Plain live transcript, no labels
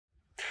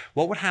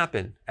What would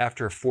happen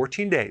after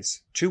 14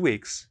 days, 2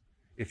 weeks,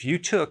 if you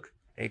took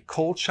a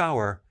cold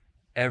shower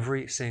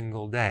every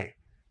single day?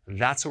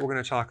 That's what we're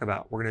going to talk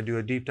about. We're going to do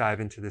a deep dive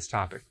into this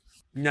topic.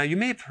 Now, you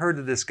may have heard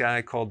of this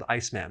guy called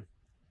Iceman.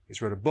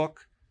 He's wrote a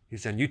book.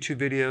 He's done YouTube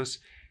videos.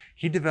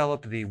 He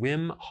developed the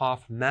Wim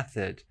Hof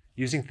method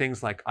using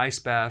things like ice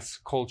baths,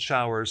 cold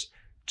showers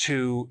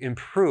to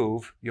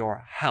improve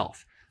your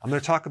health. I'm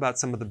going to talk about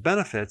some of the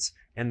benefits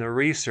and the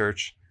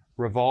research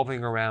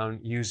revolving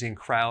around using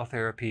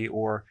cryotherapy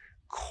or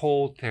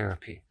cold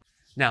therapy.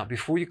 Now,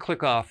 before you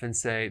click off and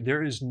say,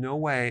 there is no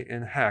way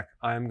in heck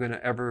I'm going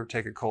to ever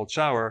take a cold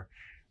shower,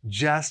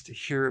 just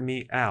hear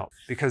me out,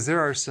 because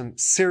there are some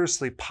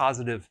seriously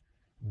positive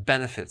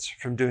benefits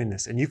from doing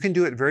this. And you can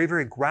do it very,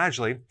 very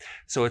gradually,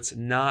 so it's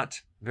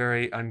not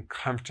very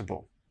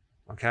uncomfortable.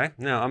 Okay?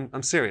 No,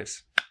 I'm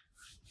serious.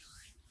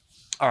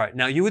 All right,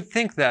 now you would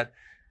think that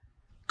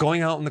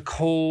going out in the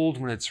cold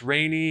when it's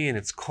rainy and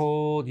it's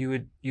cold,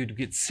 you'd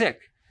get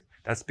sick.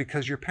 That's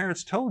because your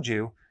parents told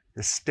you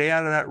to stay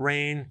out of that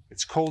rain.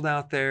 It's cold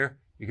out there.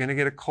 You're going to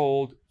get a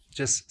cold.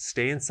 Just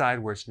stay inside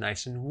where it's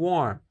nice and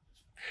warm.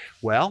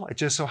 Well, it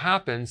just so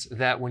happens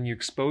that when you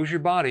expose your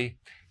body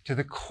to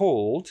the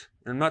cold,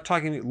 and I'm not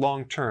talking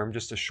long term,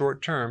 just a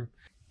short term,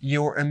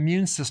 your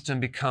immune system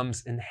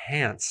becomes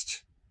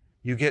enhanced.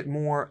 You get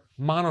more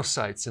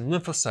monocytes and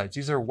lymphocytes.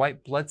 These are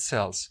white blood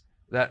cells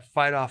that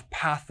fight off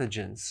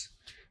pathogens.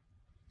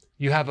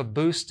 You have a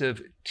boost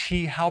of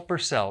T-helper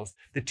cells.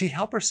 The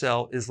T-helper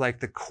cell is like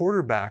the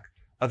quarterback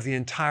of the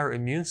entire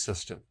immune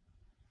system.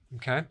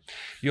 Okay?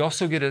 You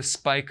also get a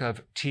spike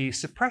of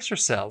T-suppressor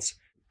cells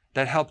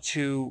that help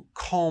to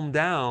calm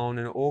down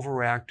an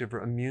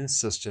overactive immune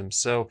system.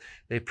 So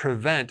they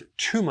prevent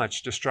too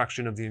much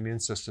destruction of the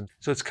immune system.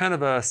 So it's kind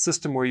of a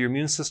system where your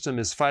immune system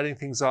is fighting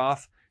things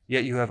off,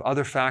 yet you have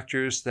other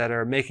factors that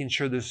are making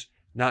sure there's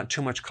not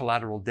too much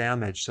collateral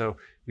damage. So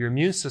your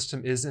immune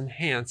system is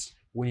enhanced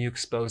when you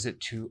expose it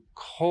to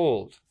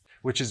cold,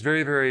 which is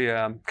very, very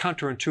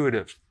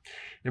counterintuitive.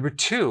 Number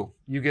two,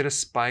 you get a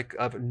spike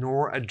of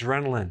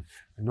noradrenaline.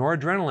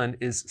 Noradrenaline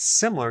is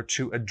similar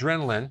to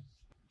adrenaline.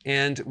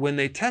 And when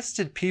they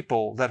tested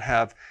people that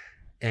have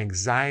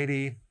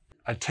anxiety,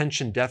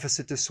 attention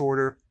deficit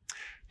disorder,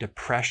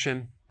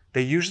 depression,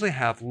 they usually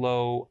have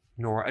low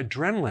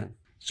noradrenaline.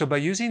 So by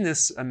using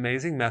this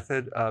amazing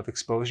method of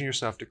exposing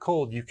yourself to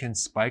cold, you can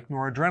spike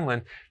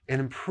noradrenaline and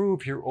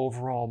improve your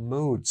overall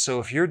mood. So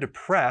if you're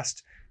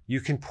depressed,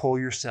 you can pull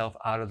yourself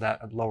out of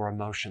that lower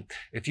emotion.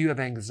 If you have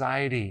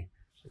anxiety,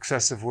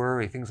 excessive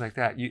worry, things like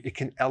that, it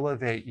can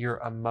elevate your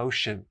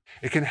emotion.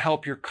 It can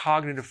help your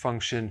cognitive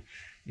function,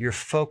 your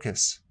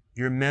focus,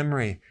 your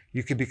memory.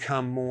 You can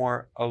become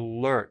more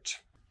alert.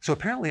 So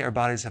apparently our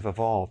bodies have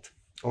evolved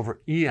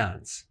over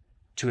eons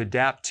to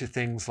adapt to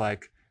things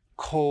like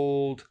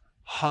cold,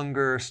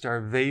 hunger,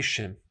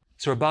 starvation.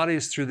 So our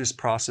bodies through this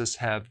process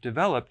have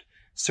developed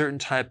certain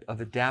type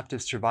of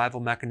adaptive survival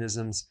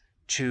mechanisms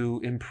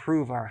to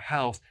improve our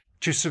health,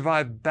 to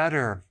survive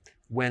better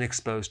when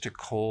exposed to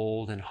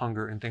cold and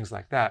hunger and things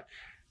like that.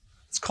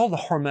 It's called the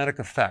hormetic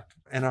effect.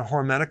 And a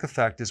hormetic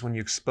effect is when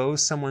you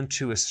expose someone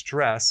to a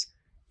stress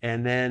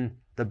and then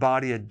the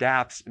body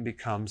adapts and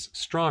becomes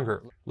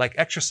stronger. Like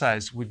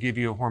exercise would give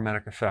you a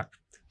hormetic effect.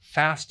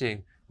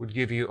 Fasting would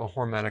give you a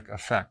hormetic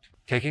effect.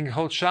 Taking a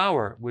cold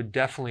shower would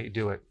definitely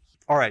do it.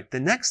 All right, the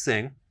next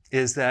thing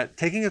is that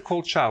taking a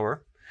cold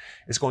shower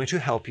is going to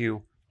help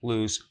you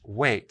lose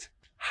weight.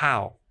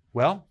 How?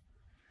 Well,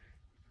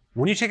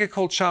 when you take a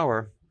cold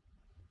shower,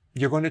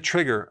 you're going to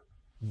trigger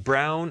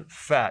brown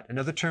fat.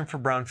 Another term for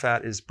brown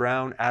fat is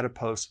brown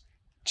adipose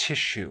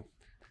tissue.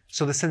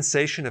 So the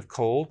sensation of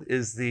cold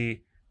is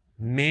the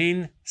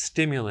main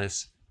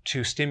stimulus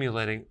to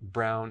stimulating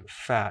brown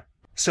fat.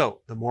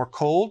 So the more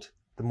cold,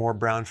 the more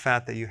brown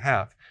fat that you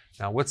have.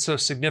 Now, what's so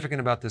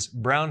significant about this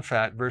brown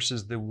fat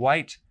versus the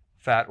white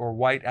fat or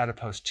white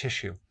adipose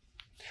tissue?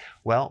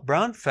 Well,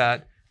 brown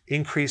fat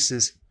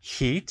increases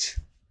heat,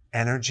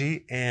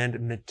 energy, and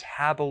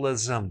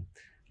metabolism.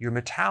 Your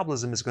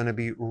metabolism is going to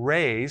be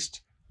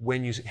raised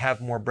when you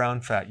have more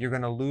brown fat. You're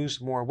going to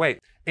lose more weight.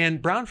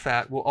 And brown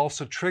fat will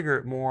also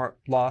trigger more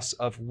loss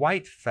of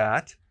white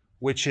fat,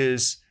 which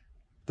is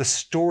the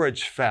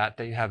storage fat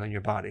that you have in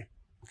your body.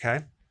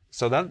 Okay?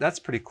 So that's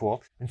pretty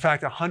cool. In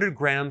fact, 100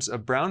 grams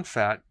of brown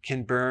fat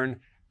can burn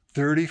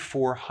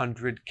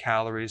 3,400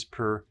 calories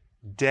per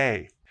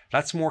day.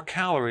 That's more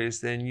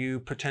calories than you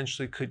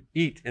potentially could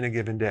eat in a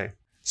given day.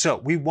 So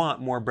we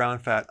want more brown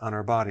fat on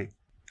our body.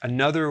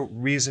 Another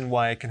reason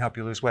why it can help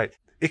you lose weight,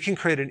 it can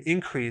create an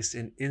increase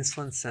in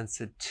insulin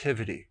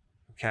sensitivity,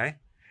 okay?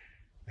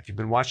 If you've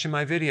been watching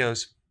my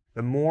videos,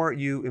 the more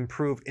you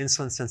improve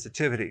insulin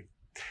sensitivity,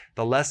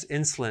 the less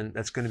insulin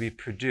that's going to be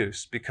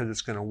produced because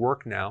it's going to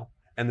work now,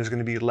 and there's going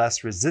to be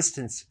less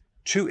resistance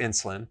to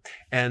insulin,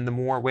 and the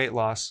more weight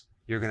loss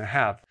you're going to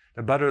have,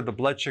 the better the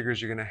blood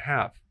sugars you're going to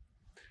have.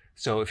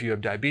 So if you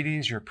have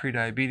diabetes, you're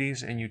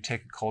pre-diabetes, and you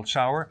take a cold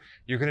shower,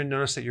 you're going to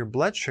notice that your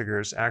blood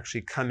sugars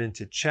actually come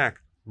into check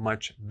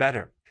much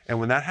better. And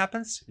when that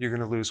happens, you're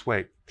going to lose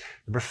weight.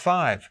 Number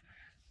 5,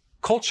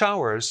 Cold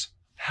showers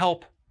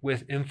help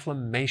with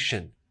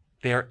inflammation.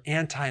 They are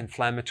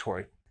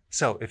anti-inflammatory.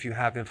 So if you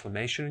have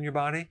inflammation in your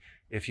body,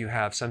 if you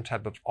have some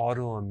type of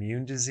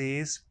autoimmune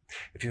disease,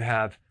 if you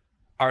have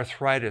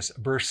arthritis,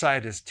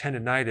 bursitis,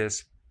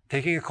 tendinitis,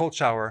 taking a cold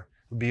shower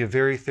would be a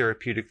very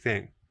therapeutic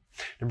thing.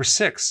 Number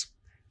 6,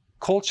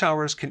 cold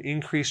showers can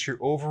increase your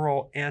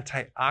overall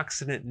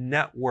antioxidant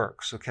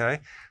networks, okay?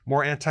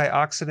 More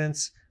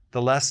antioxidants,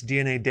 the less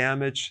DNA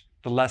damage,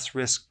 the less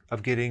risk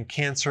of getting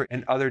cancer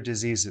and other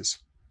diseases.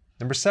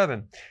 Number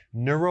 7,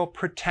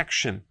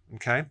 neuroprotection,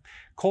 okay?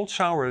 Cold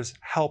showers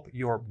help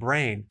your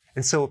brain.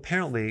 And so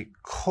apparently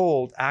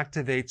cold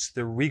activates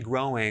the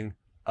regrowing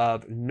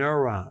of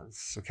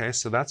neurons, okay?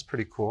 So that's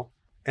pretty cool.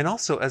 And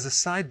also, as a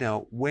side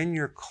note, when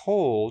you're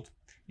cold,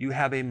 you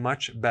have a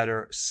much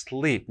better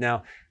sleep.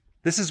 Now,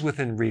 this is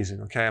within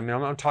reason, okay? I mean,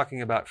 I'm not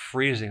talking about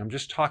freezing. I'm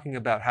just talking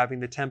about having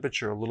the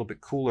temperature a little bit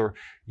cooler.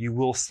 You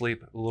will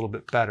sleep a little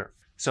bit better.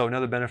 So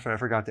another benefit I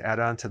forgot to add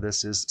on to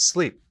this is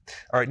sleep.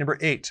 All right, number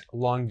 8,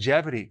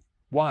 longevity.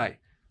 Why?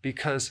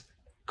 Because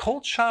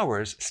cold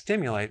showers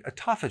stimulate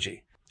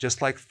autophagy,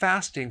 just like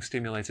fasting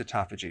stimulates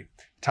autophagy.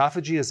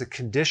 Autophagy is a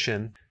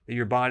condition that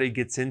your body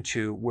gets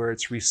into where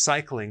it's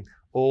recycling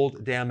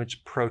old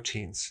damaged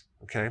proteins,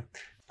 okay?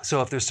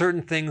 So if there's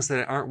certain things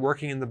that aren't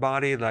working in the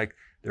body, like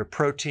their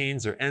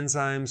proteins or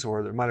enzymes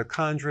or their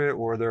mitochondria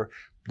or their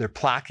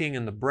plaquing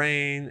in the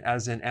brain,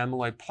 as in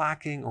amyloid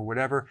plaquing or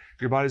whatever,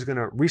 your body's going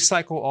to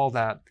recycle all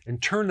that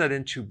and turn that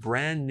into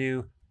brand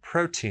new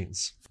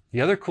proteins.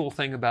 The other cool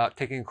thing about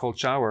taking a cold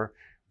shower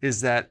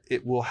is that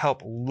it will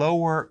help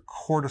lower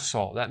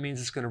cortisol. That means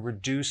it's going to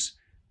reduce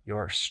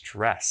your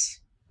stress,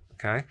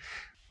 okay?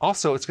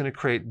 Also, it's going to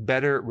create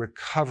better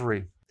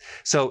recovery.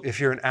 So if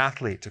you're an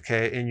athlete,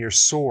 okay, and you're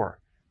sore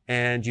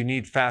and you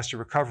need faster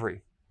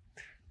recovery,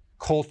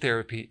 cold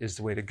therapy is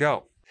the way to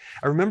go.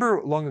 I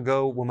remember long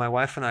ago when my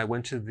wife and I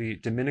went to the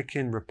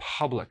Dominican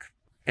Republic,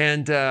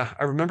 and I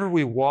remember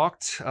we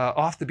walked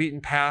off the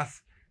beaten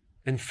path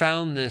and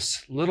found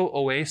this little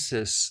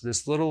oasis,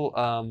 this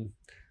little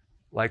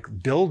like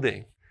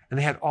building, and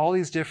they had all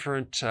these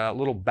different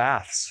little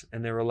baths,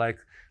 and they were like,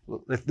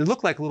 they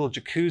looked like little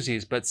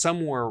jacuzzis, but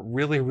some were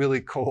really,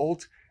 really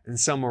cold and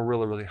some were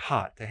really, really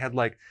hot. They had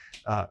like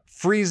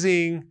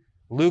freezing,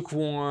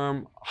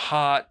 lukewarm,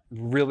 hot,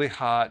 really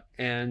hot,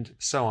 and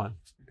so on.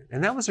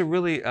 And that was a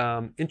really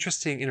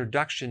interesting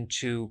introduction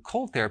to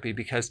cold therapy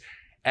because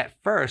at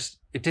first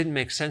it didn't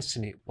make sense to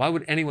me. Why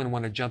would anyone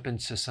want to jump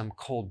into some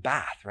cold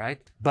bath,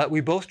 right? But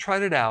we both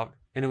tried it out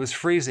and it was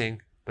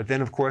freezing. But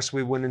then of course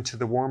we went into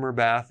the warmer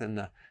bath and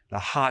the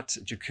hot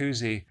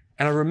jacuzzi.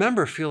 And I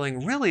remember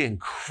feeling really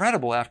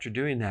incredible after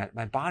doing that.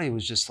 My body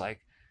was just like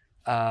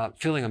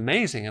feeling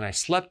amazing and I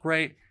slept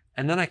great.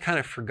 And then I kind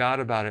of forgot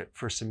about it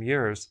for some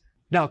years.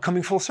 Now,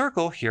 coming full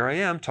circle, here I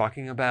am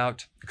talking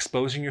about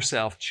exposing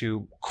yourself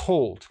to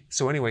cold.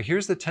 So anyway,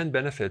 here's the 10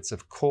 benefits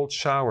of cold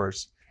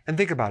showers. And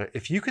think about it.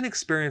 If you can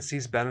experience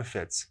these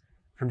benefits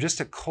from just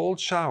a cold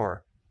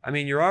shower, I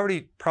mean, you're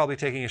already probably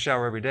taking a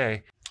shower every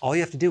day. All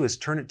you have to do is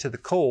turn it to the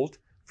cold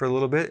for a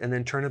little bit and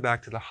then turn it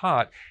back to the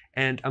hot.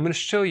 And I'm going to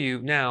show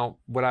you now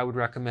what I would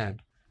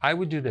recommend. I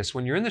would do this.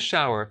 When you're in the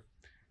shower,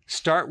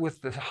 start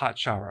with the hot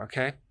shower,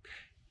 okay?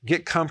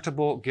 Get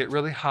comfortable, get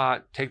really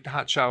hot, take the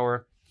hot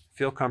shower,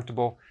 feel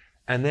comfortable,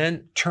 and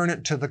then turn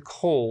it to the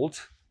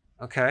cold,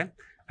 okay?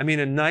 I mean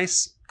a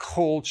nice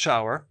cold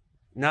shower,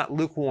 not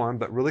lukewarm,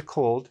 but really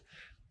cold,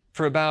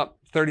 for about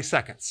 30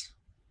 seconds.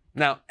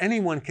 Now,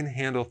 anyone can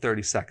handle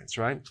 30 seconds,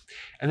 right?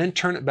 And then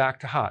turn it back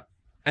to hot.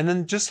 And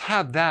then just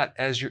have that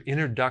as your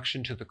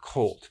introduction to the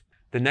cold.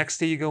 The next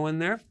day you go in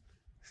there,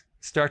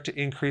 start to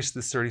increase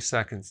the 30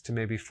 seconds to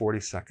maybe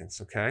 40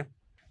 seconds, okay?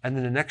 And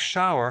then the next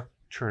shower,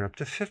 turn up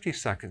to 50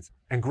 seconds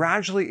and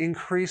gradually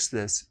increase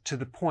this to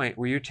the point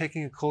where you're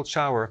taking a cold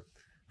shower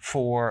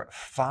for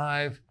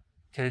 5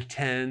 to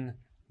 10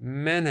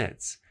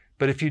 minutes.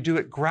 But if you do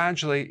it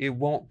gradually, it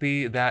won't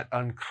be that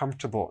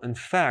uncomfortable. In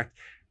fact,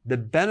 the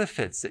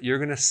benefits that you're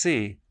going to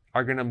see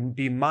are going to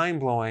be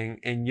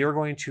mind-blowing and you're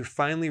going to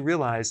finally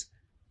realize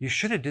you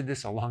should have did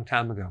this a long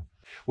time ago.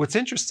 What's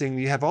interesting,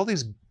 you have all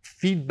these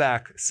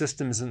feedback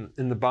systems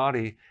in the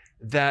body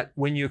that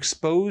when you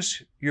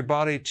expose your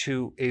body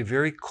to a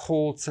very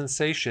cold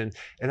sensation,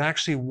 it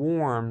actually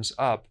warms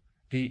up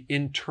the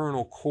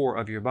internal core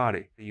of your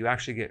body. You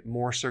actually get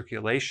more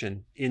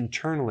circulation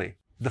internally.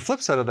 The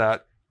flip side of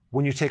that,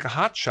 when you take a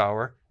hot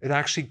shower, it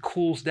actually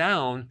cools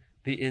down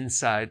the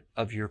inside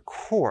of your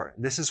core.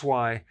 This is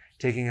why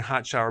taking a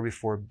hot shower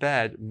before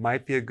bed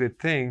might be a good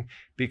thing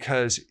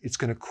because it's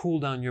going to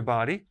cool down your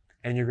body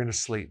and you're going to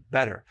sleep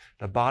better.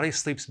 The body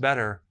sleeps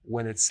better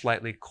when it's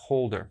slightly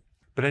colder.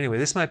 But anyway,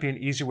 this might be an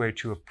easy way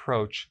to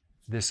approach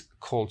this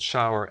cold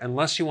shower,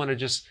 unless you want to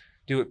just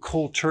do it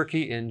cold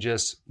turkey and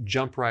just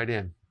jump right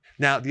in.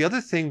 Now, the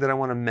other thing that I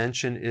want to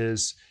mention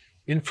is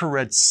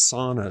infrared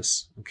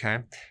saunas, okay?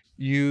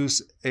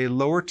 Use a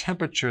lower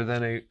temperature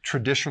than a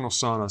traditional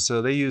sauna.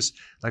 So they use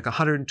like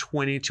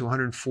 120 to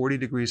 140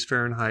 degrees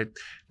Fahrenheit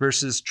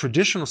versus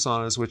traditional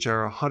saunas, which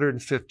are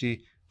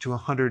 150 to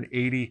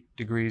 180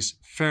 degrees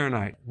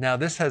Fahrenheit. Now,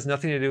 this has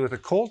nothing to do with a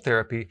cold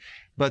therapy,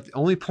 but the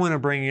only point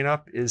I'm bringing it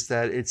up is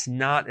that it's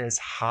not as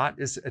hot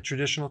as a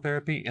traditional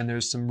therapy, and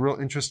there's some real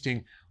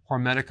interesting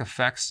hormetic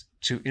effects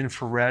to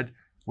infrared,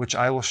 which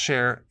I will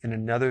share in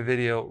another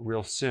video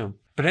real soon.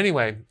 But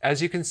anyway,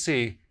 as you can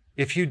see,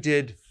 if you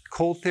did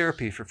cold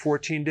therapy for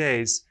 14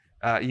 days,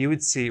 you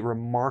would see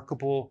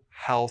remarkable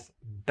health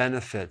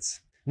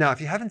benefits. Now,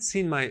 if you haven't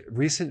seen my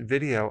recent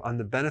video on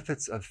the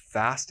benefits of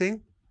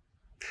fasting,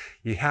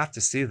 you have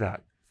to see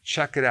that.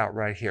 Check it out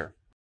right here.